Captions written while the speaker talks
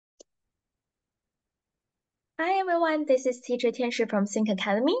Hi everyone, this is teacher Tianshi from Think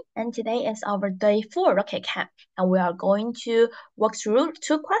Academy, and today is our day 4 rocket camp, and we are going to walk through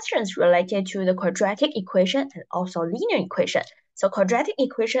two questions related to the quadratic equation and also linear equation. So quadratic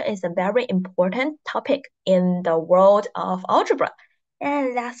equation is a very important topic in the world of algebra,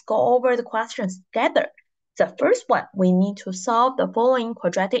 and let's go over the questions together. The first one, we need to solve the following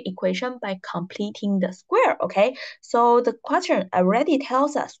quadratic equation by completing the square, okay? So the question already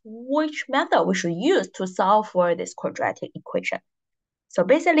tells us which method we should use to solve for this quadratic equation. So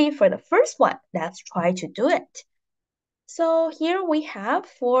basically for the first one, let's try to do it. So here we have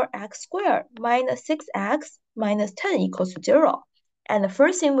 4x squared minus 6x minus 10 equals to 0. And the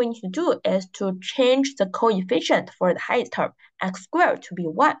first thing we need to do is to change the coefficient for the highest term, x squared, to be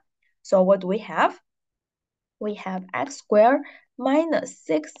 1. So what do we have? We have x squared minus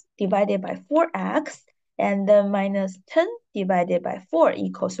 6 divided by 4x, and then minus 10 divided by 4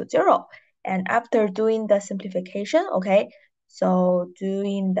 equals to 0. And after doing the simplification, okay, so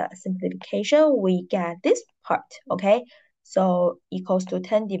doing the simplification, we get this part, okay? So equals to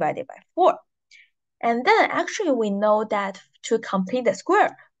 10 divided by 4. And then actually we know that to complete the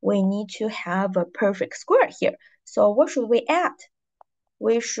square, we need to have a perfect square here. So what should we add?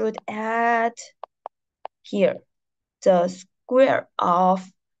 We should add here the square of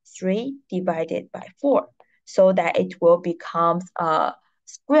 3 divided by 4 so that it will become a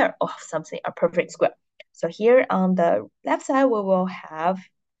square of something, a perfect square. So here on the left side, we will have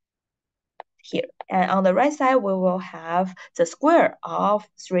here. And on the right side, we will have the square of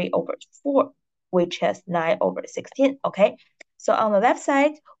 3 over 4, which is 9 over 16, okay? So on the left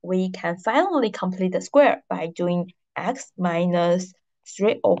side, we can finally complete the square by doing x minus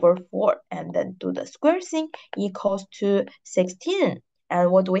 3 over 4 and then do the square thing equals to 16.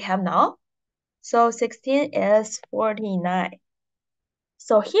 And what do we have now? So 16 is 49.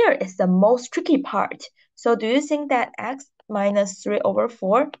 So here is the most tricky part. So do you think that x minus 3 over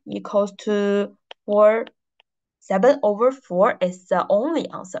 4 equals to 7 over 4 is the only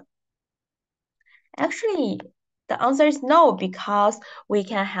answer? Actually, the answer is no, because we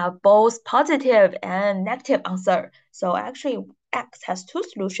can have both positive and negative answer. So actually, x has two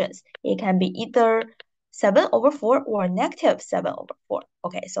solutions. It can be either 7 over 4 or negative 7 over 4.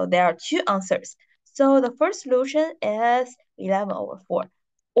 Okay, so there are two answers. So the first solution is 11 over 4.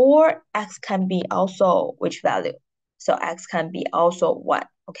 Or x can be also which value? So x can be also 1,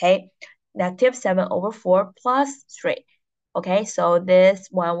 okay? Negative 7 over 4 plus 3. Okay, so this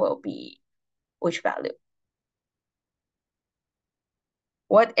one will be which value?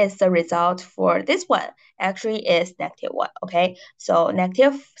 What is the result for this one? Actually, is -1, okay? So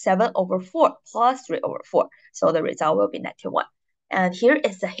negative 7 over 4 plus 3 over 4. So the result will be -1. And here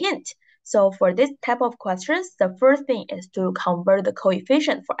is the hint. So for this type of questions, the first thing is to convert the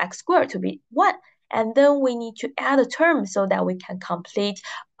coefficient for x squared to be 1. And then we need to add a term so that we can complete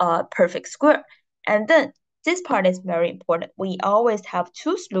a perfect square. And then this part is very important. We always have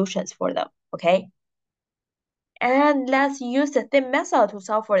two solutions for them, okay? And let's use the same method to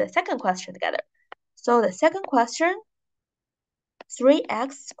solve for the second question together. So the second question,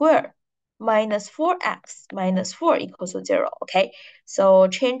 3x squared minus 4x minus 4 equals to 0, okay? So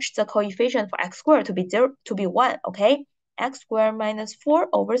change the coefficient for x squared to be 1, okay? X squared minus 4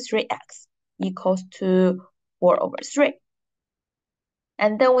 over 3x equals to 4 over 3.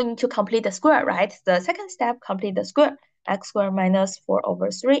 And then we need to complete the square, right? The second step, complete the square. X squared minus 4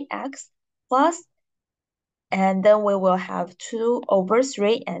 over 3x plus, and then we will have 2 over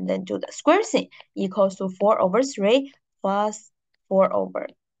 3 and then do the square thing equals to 4 over 3 plus 4 over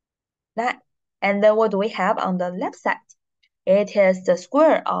 9. And then what do we have on the left side? It is the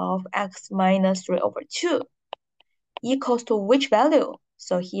square of x minus 3 over 2 equals to which value?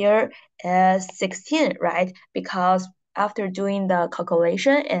 So here is 16, right? Because after doing the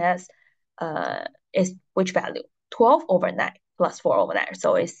calculation is which value? 12 over 9 plus 4 over 9.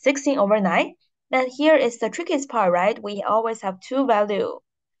 So it's 16 over 9. Then here is the trickiest part, right? We always have two values.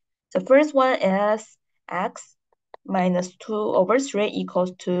 The first one is x minus 2 over 3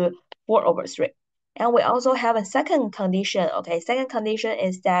 equals to 4 over 3. And we also have a second condition, okay? Second condition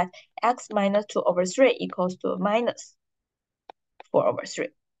is that x minus 2 over 3 equals to minus 4 over 3.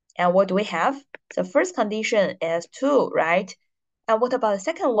 And what do we have? The first condition is 2, right? And what about the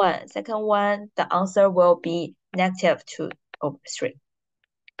second one? Second one, the answer will be negative 2 over 3.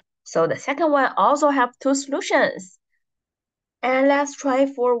 So the second one also have two solutions. And let's try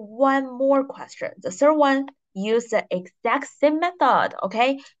for one more question. The third one, use the exact same method,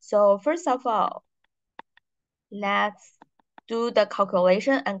 okay? So first of all, let's do the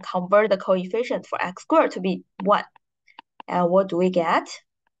calculation and convert the coefficient for x squared to be 1. And what do we get?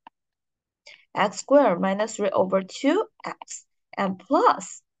 x squared minus 3 over 2x and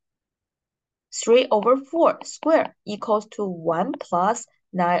plus 3 over 4 squared equals to 1 plus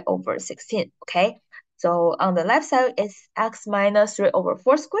 9 over 16, okay? So on the left side is x minus 3 over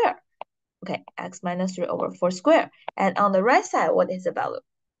 4 squared. Okay, x minus 3 over 4 squared. And on the right side, what is the value?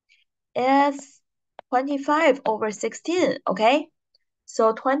 It's 25 over 16, okay?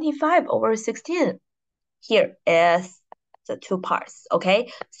 So 25 over 16 here is the two parts,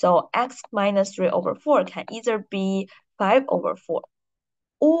 okay? So x minus 3 over 4 can either be 5 over 4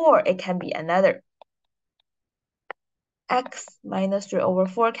 or it can be another. X minus 3 over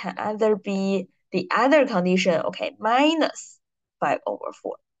 4 can either be the other condition, okay, minus 5 over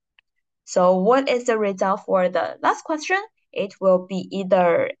 4. So what is the result for the last question? It will be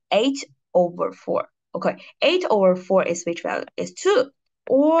either 8 over 4. Okay, 8 over 4 is which value? Is 2.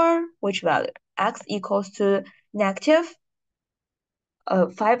 Or which value? X equals to negative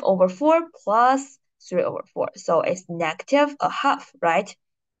 5 over 4 plus 3 over 4. So it's negative a half, right?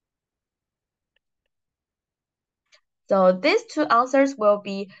 So these two answers will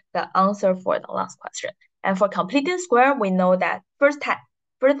be the answer for the last question. And for completing square, we know that first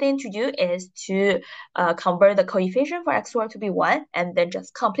thing to do is to convert the coefficient for x squared to be 1 and then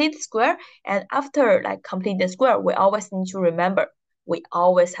just complete the square. And after completing the square, we always need to remember we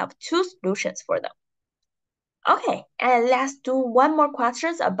always have two solutions for them. Okay, and let's do one more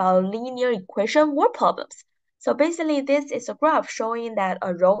questions about linear equation word problems. So basically, this is a graph showing that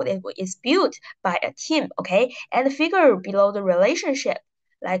a road is built by a team, okay? And the figure below the relationship,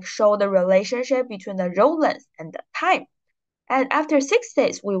 show the relationship between the road length and the time. And after 6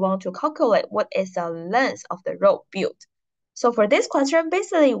 days, we want to calculate what is the length of the road built. So for this question,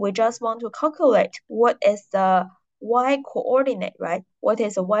 basically, we just want to calculate what is the y-coordinate, right? What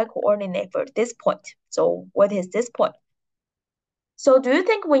is the y-coordinate for this point? So what is this point? So do you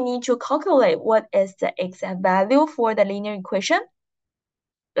think we need to calculate what is the exact value for the linear equation?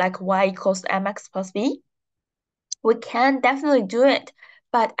 Like y equals mx plus b? We can definitely do it.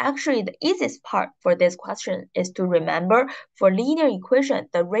 But actually, the easiest part for this question is to remember for linear equation,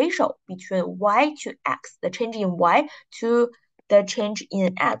 the ratio between y to x, the change in y to the change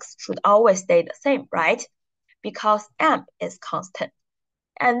in x should always stay the same, right? Because m is constant.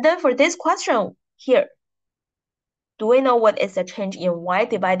 And then for this question here, do we know what is the change in y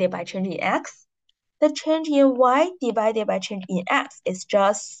divided by change in x? The change in y divided by change in x is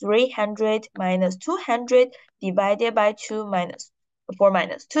just 300 minus 200 divided by 2 minus 4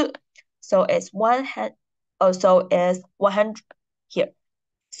 minus 2. So it's 100, so it's 100 here.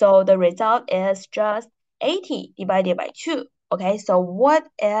 So the result is just 80 divided by 2. Okay, so what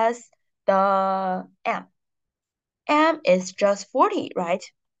is the m? M is just 40, right?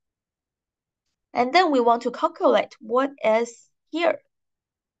 And then we want to calculate what is here.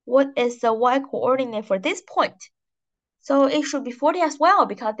 What is the y-coordinate for this point? So it should be 40 as well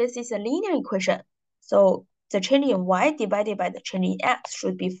because this is a linear equation. So the change in y divided by the change in x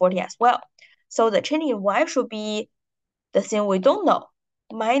should be 40 as well. So the change in y should be the thing we don't know,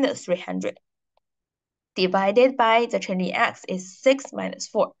 minus 300. Divided by the change in x is 6 minus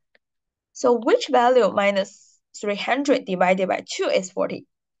 4. So which value minus 300 divided by 2 is 40?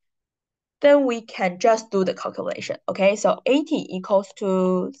 Then we can just do the calculation, okay? So 80 equals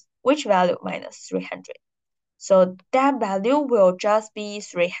to which value minus 300? So that value will just be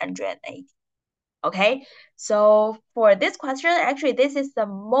 380. Okay, so for this question, actually, this is the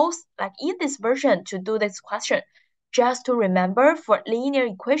most easiest version to do this question. Just to remember, for linear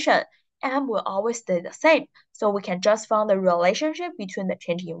equation, m will always stay the same. So we can just find the relationship between the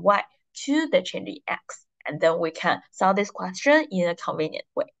change in y to the change in x. And then we can solve this question in a convenient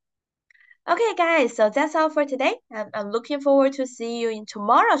way. Okay, guys, so that's all for today. I'm looking forward to see you in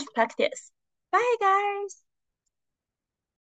tomorrow's practice. Bye, guys.